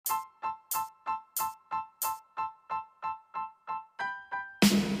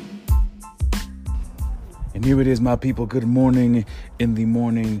And here it is, my people. Good morning. In the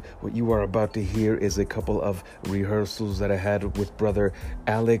morning, what you are about to hear is a couple of rehearsals that I had with brother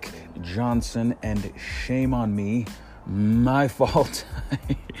Alec Johnson, and shame on me. My fault.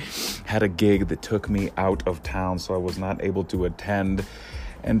 I had a gig that took me out of town, so I was not able to attend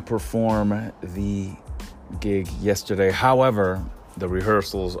and perform the gig yesterday. However, the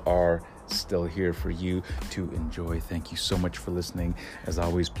rehearsals are still here for you to enjoy. Thank you so much for listening. As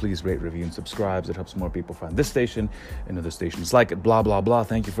always, please rate, review, and subscribe. It helps more people find this station and other stations like it. Blah, blah, blah.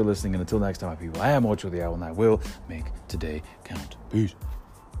 Thank you for listening. And until next time, my people, I am Ocho the Owl, and I will make today count. Peace.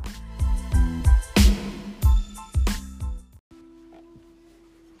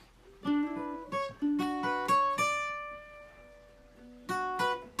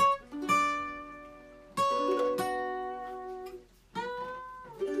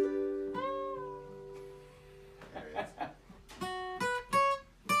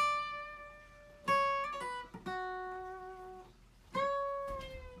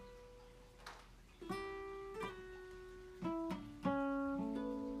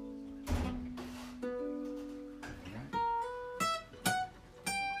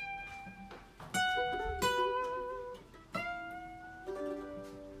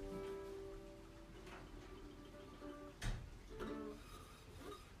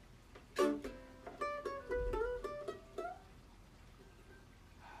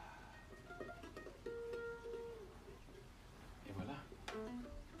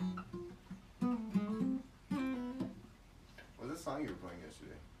 Song you were playing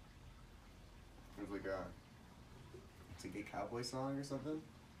yesterday? It was like it's a gay cowboy song or something.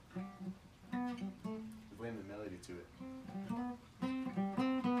 You're playing the melody to it.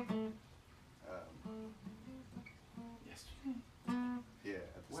 Yesterday? Yeah,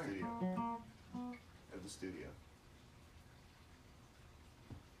 at the studio. At the studio.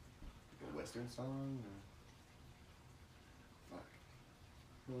 Like a Western song? Or... Fuck.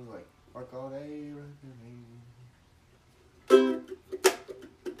 It was like, work all day, rock your name.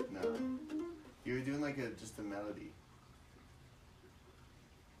 No. You were doing like just a melody.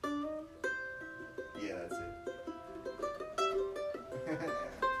 Yeah, that's it.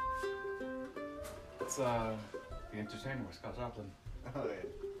 It's The Entertainer with Scott Joplin. Oh, yeah.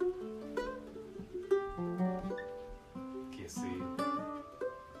 Can't see.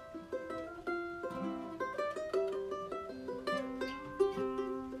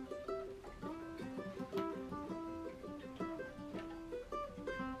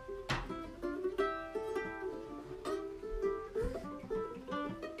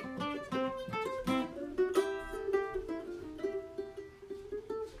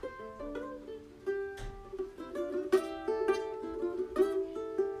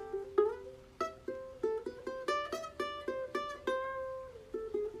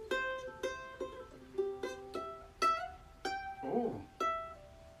 Oh.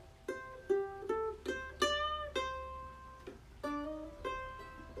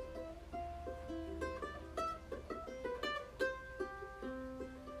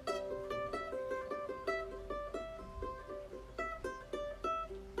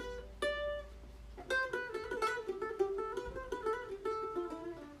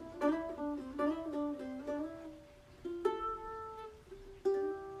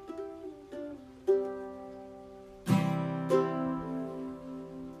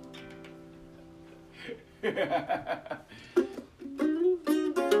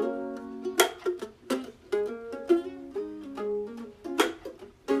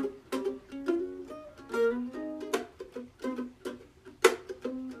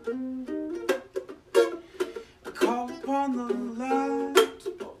 Call upon the light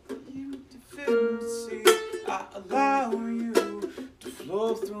of you deficiency. I allow you to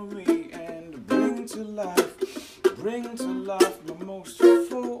flow through me and bring to life my most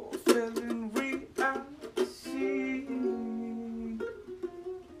fulfilling reality.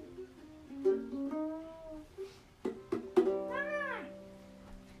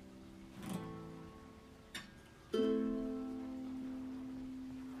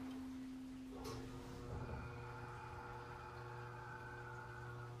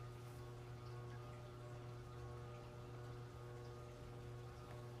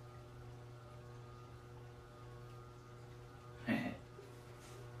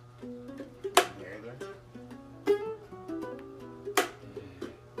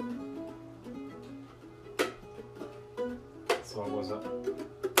 So I was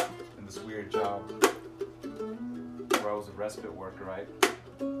in this weird job where I was a respite worker, right?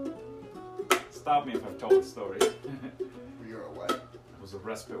 Stop me if I've told the story. You're a what? I was a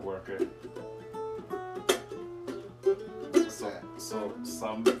respite worker. So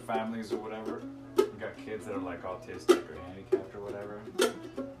some families or whatever got kids that are like autistic or handicapped or whatever,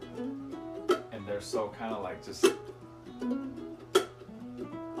 and they're so kind of like just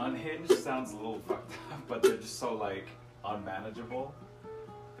unhinged. Sounds a little fucked up, but they're just so like unmanageable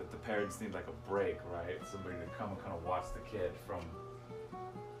that the parents need like a break, right? Somebody to come and kind of watch the kid from, I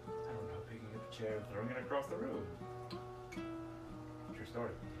don't know, picking up a chair and throwing it across the room. True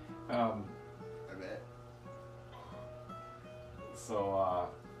story. I bet. So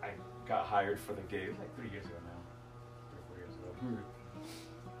I got hired for the gig like 3 years ago now, 3 or 4 years ago,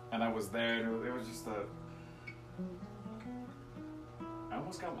 and I was there, and it was just I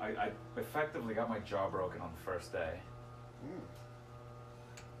almost got I effectively got my jaw broken on the first day.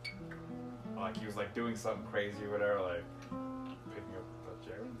 Like he was like doing something crazy or whatever, like picking up a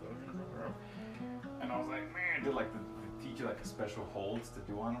chair and throwing it in the room, and I was like, man, did like the teacher like a special holds to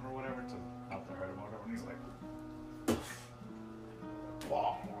do on him or whatever to not to hurt him or whatever, and he's like.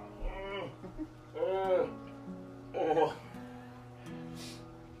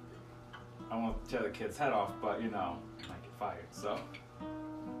 I want to tear the kid's head off, but you know, I might get fired, so.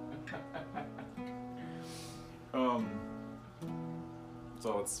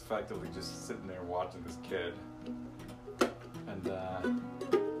 So it's effectively just sitting there watching this kid, and I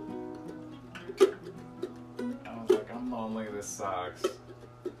was like, I'm lonely, this sucks.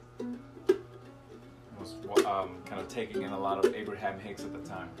 Was kind of taking in a lot of Abraham Hicks at the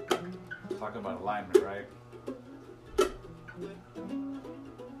time. Talking about alignment, right?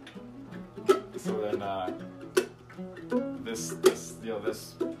 So then this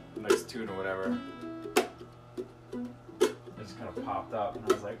next tune or whatever, it just kind of popped up, and I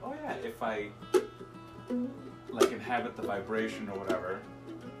was like, oh yeah, if I like inhabit the vibration or whatever,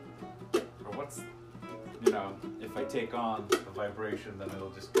 or what's, you know, if I take on the vibration, then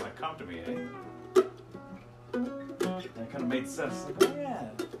it'll just kind of come to me, eh? And it kind of made sense. Like, oh yeah.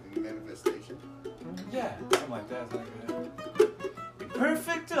 Manifestation. Yeah, something like that. Like, in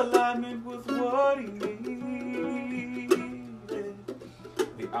perfect alignment with what he needed.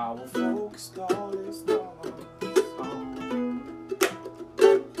 The owl focused all his thoughts on.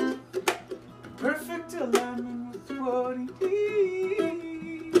 In perfect alignment with what he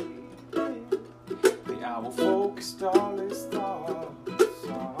needed. The owl focused all his thoughts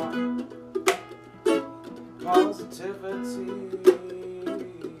on. Positivity.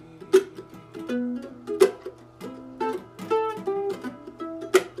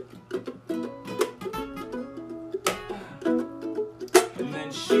 And then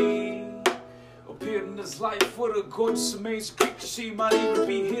she appeared in his life with a gorgeous, amazing creature. She might even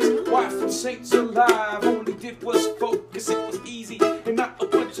be his wife when saints alive. All he did was focus, it was easy, and not a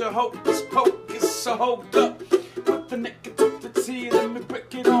bunch of hocus pocus. So hold up with the negativity, let me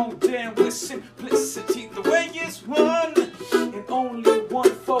break it on down with simplicity. The way is one, and only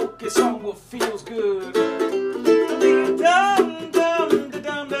one focus on what feels good. Don't be a dum dum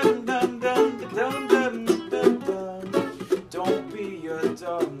dum dum dum dum dum dum dum dum. Don't be a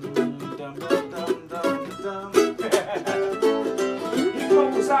dum dum dum dum dum. He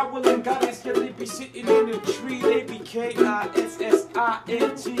goes out will and got his, yeah, they be sitting in a tree. They be KISSING.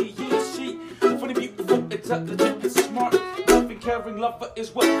 Yeah, she funny, beautiful, intelligent, and smart. Loving, caring lover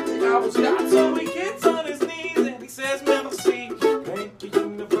is what the hours got. So he gets on his knees and he says, Mercy, thank you,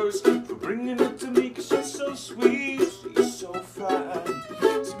 universe, for bringing it to me. Cause she's so sweet, she's so fine.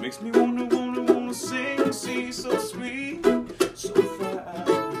 She makes me wanna sing. She's so sweet, so fine.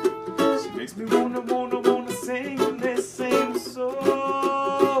 She makes me wanna sing this same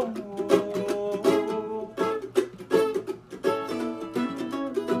song.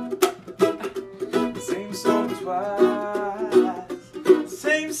 Same song twice.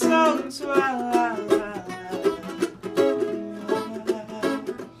 Same song twice.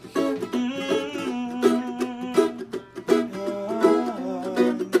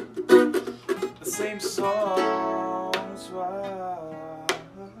 The same song twice.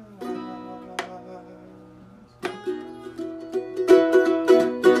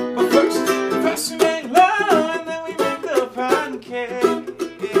 But first we make love and then we make the pancake.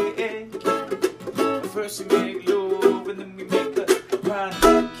 First we make love and then we make the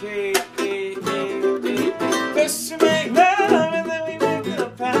pancake. First we make love and then we make the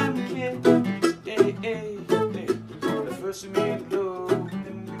pancake. First we make love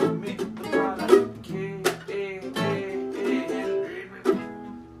and then we make the pancake.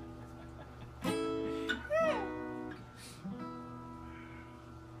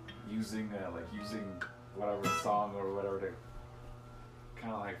 Using whatever song or whatever to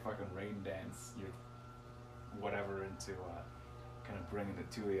kind of like fucking rain dance your whatever into kind of bringing it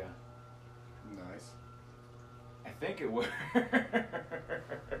to you. Nice. I think it worked.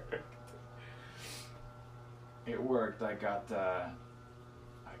 it worked. I got a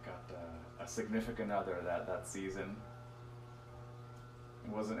significant other that season.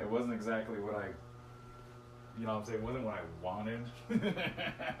 It wasn't exactly what I, you know what I'm saying, it wasn't what I wanted.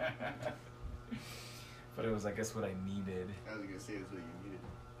 But it was, I guess, what I needed. I was gonna say it's what you needed.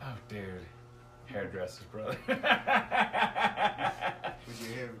 Oh, dude. Hairdressers, brother. Was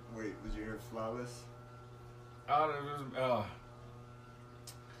your hair flawless? Oh, it was,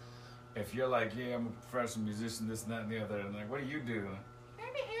 if you're like, yeah, I'm a professional musician, this and that and the other, and like, what do you do?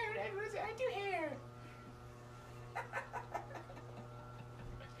 I'm a hairdresser, I do hair.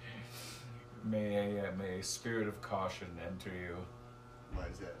 May a spirit of caution enter you. Why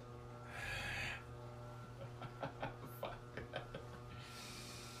is that?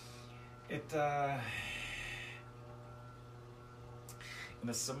 It, in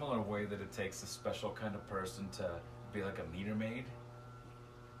a similar way that it takes a special kind of person to be like a meter maid.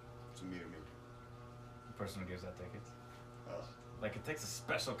 What's a meter maid? The person who gives out tickets. Oh. Like, it takes a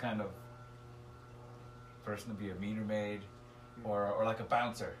special kind of person to be a meter maid, or like a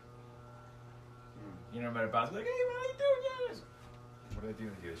bouncer. You know, a bouncer, like, hey, what are you doing? Yes. What do they do?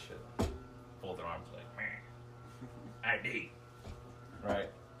 They do this shit. Fold their arms like, man. ID. Right?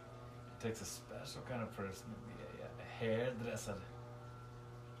 It takes a special kind of person to be a hairdresser.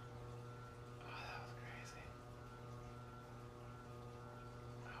 Oh, that was crazy.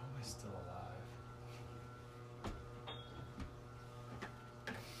 How am I still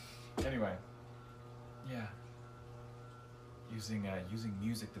alive? Anyway, yeah. Using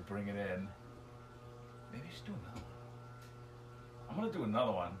music to bring it in. Maybe I should do another one. I'm gonna do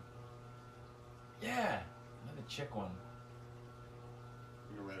another one. Yeah, another chick one.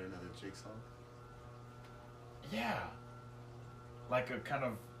 You gonna write another chick song? Yeah. Like a kind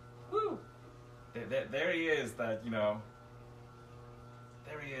of, woo. There he is, that, you know.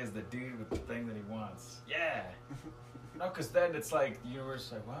 There he is, the dude with the thing that he wants. Yeah. No, because then it's like, the universe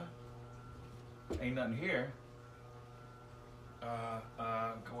is like, what? Ain't nothing here.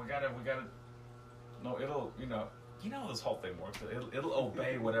 We gotta, no, it'll, you know how this whole thing works. It'll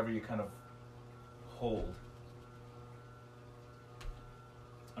obey whatever you kind of hold.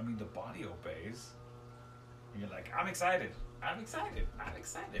 I mean, the body obeys. And you're like, I'm excited. I'm excited. I'm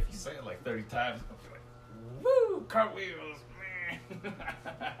excited. If you say it like 30 times, I'll be like, woo, cartwheels, man.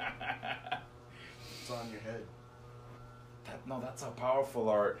 It's on your head. That's how powerful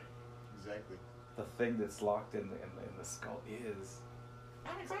art. Exactly. The thing that's locked in the skull is,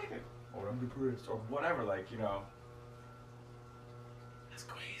 I'm excited. Or I'm depressed. Or whatever, like, you know. That's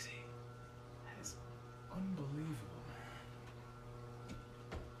crazy. That is unbelievable.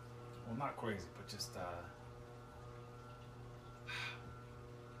 Well, not crazy, but just,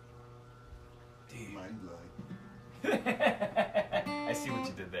 dude. Mind blowing. I see what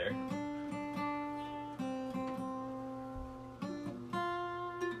you did there.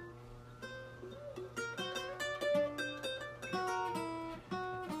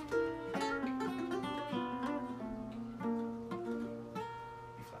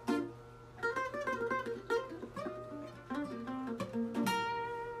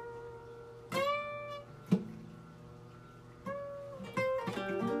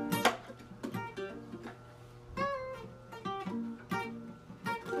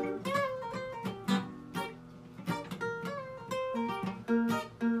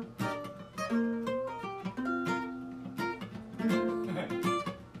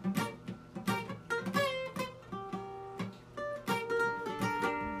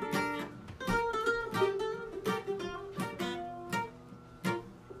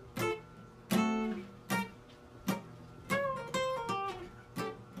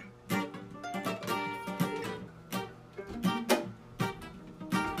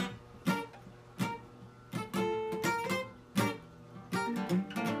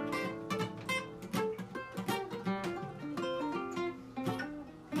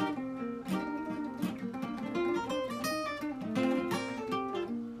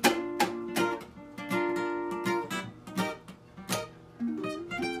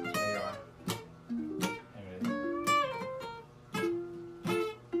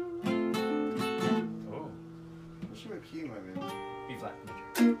 key am I in? B flat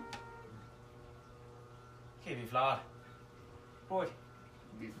major. Okay, B flat. Boy.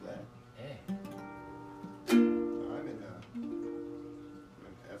 B flat. Yeah. I'm in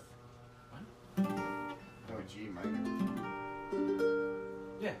F. What? No, G minor.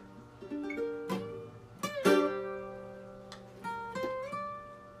 Yeah.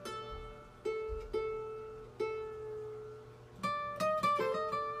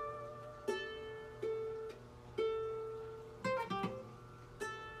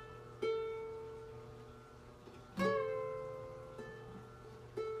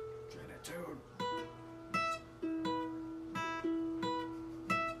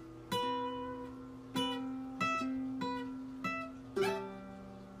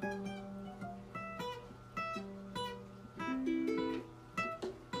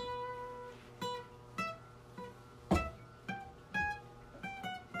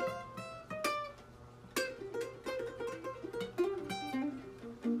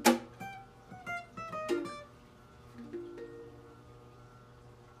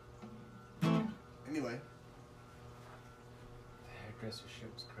 Yes, your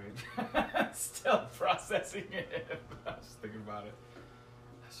shit was crazy. Still processing it. I was thinking about it.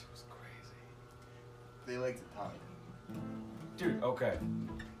 That shit was crazy. They like to talk. Dude, okay.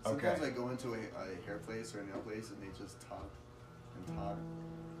 Sometimes I go into a hair place or a nail place and they just talk and talk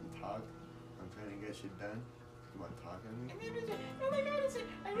and talk. I'm trying to get shit done. You want to talk at me? Oh my god,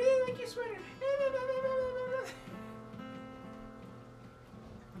 I really like your sweater.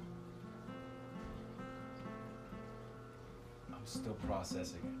 I'm still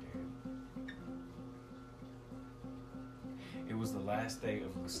processing it, dude. It was the last day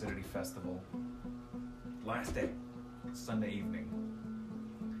of Lucidity Festival. Last day. Sunday evening.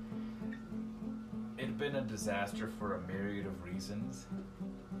 It had been a disaster for a myriad of reasons.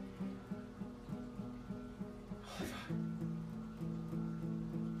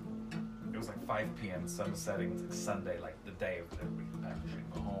 It was like 5 p.m. sun setting. It's like Sunday, like the day of everybody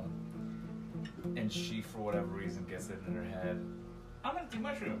should go home. And she, for whatever reason, gets it in her head, I'm gonna do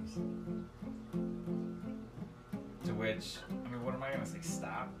mushrooms. To which, I mean, what am I gonna say?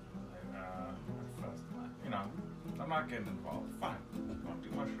 Stop? Like, you know, I'm not getting involved. Fine, I'm gonna do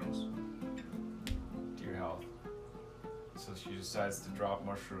mushrooms. To your health. So she decides to drop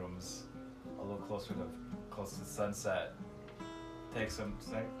mushrooms a little closer to sunset. Takes them.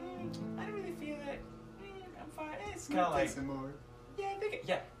 It's like, I don't really feel it. I'm fine. It's kind of like. Some more. Yeah, I think.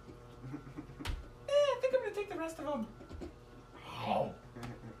 Yeah. I think I'm gonna take the rest of them. Oh.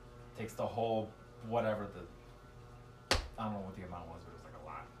 Takes the whole whatever I don't know what the amount was, but it was like a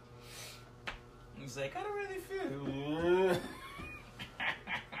lot. He's like, I don't really feel it.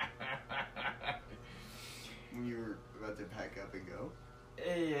 When you were about to pack up and go?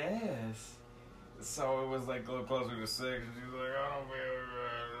 Yes. So it was like a little closer to 6, and she's like, I don't feel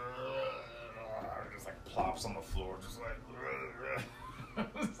it. Just like plops on the floor, just like,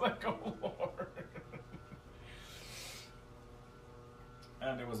 it's like, oh Lord.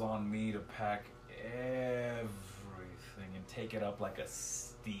 And it was on me to pack everything and take it up like a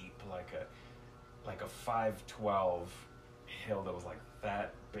steep, like a 512 hill that was like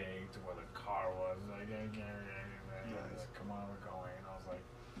that big to where the car was. Like, I can't carry anything. I was like, come on, we're going. And I was like,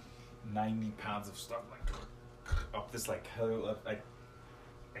 90 pounds of stuff, like up this like hill. Like,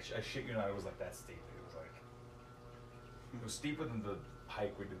 I shit you not, it was like that steep. It was steeper than the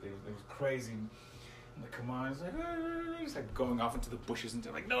hike we did. It was crazy. I'm like, come on. It's like, he's like going off into the bushes and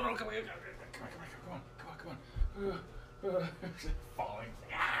like, no, come on, come on. Falling.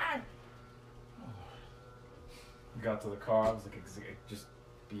 Ah! Oh. We got to the car. I was like, just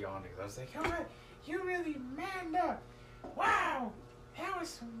beyond it. I was like, all right, you really manned up. Wow, that was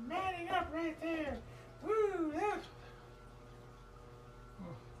some manning up right there. Woo, that.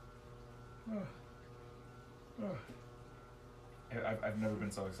 I've never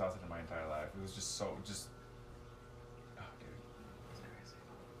been so exhausted in my entire life. It was just oh dude, it was crazy.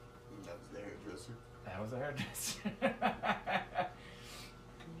 That was the hairdresser. That was the hairdresser.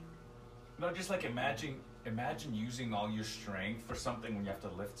 No, just like imagine using all your strength for something when you have to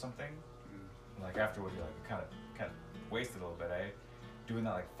lift something. Like afterwards, you're like kind of wasted a little bit, eh? Doing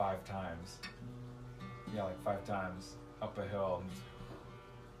that like 5 times. Yeah, like 5 times up a hill. And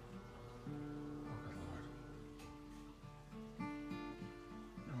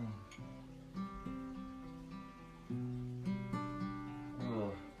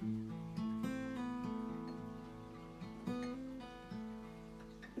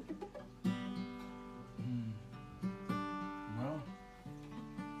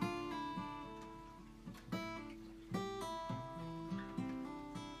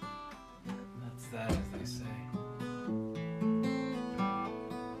that, as they say.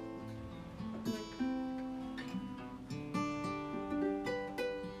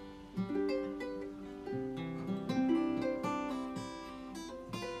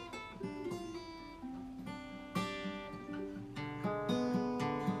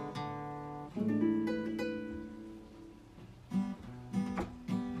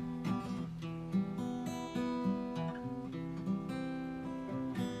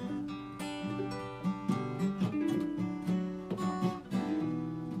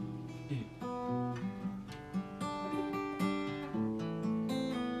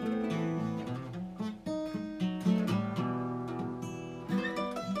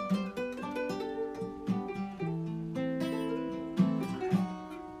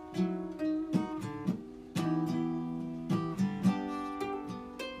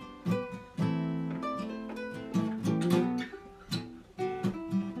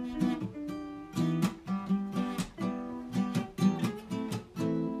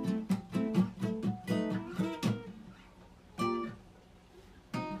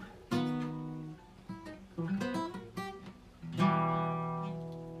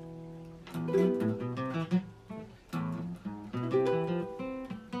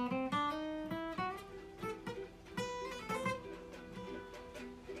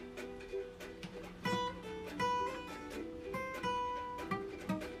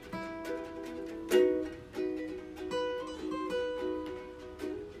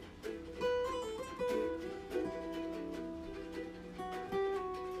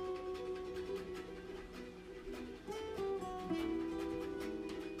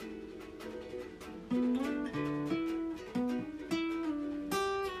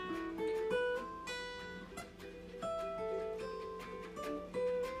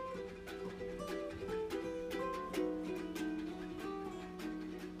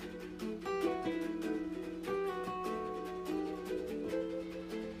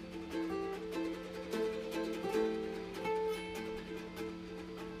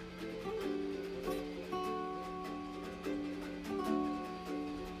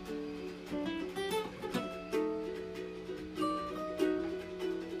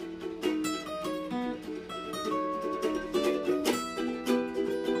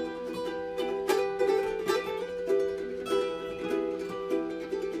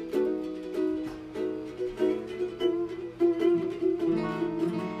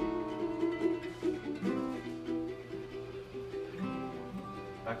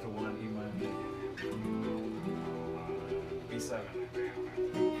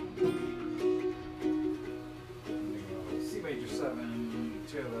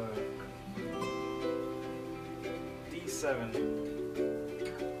 to the D7,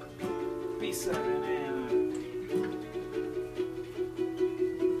 B7,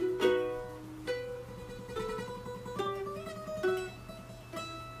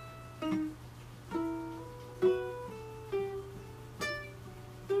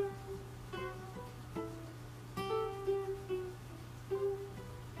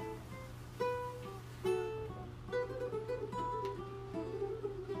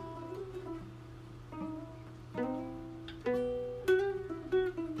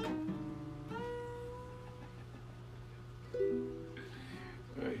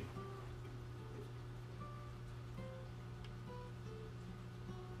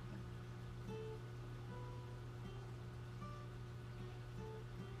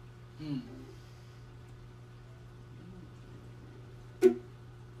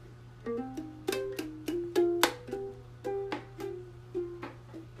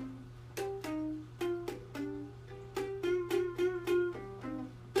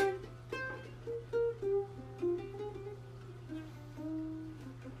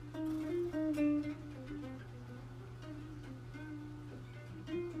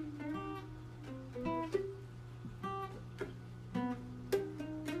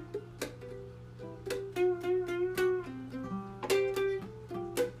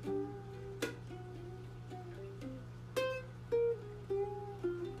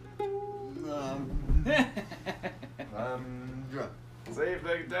 and drunk. Safe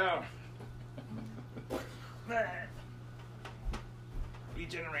back down.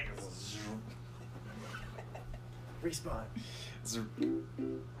 Regenerate. Respawn.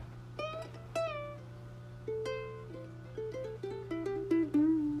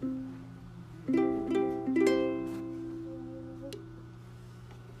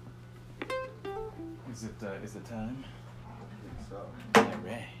 Is it time? I think so. All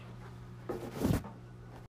right.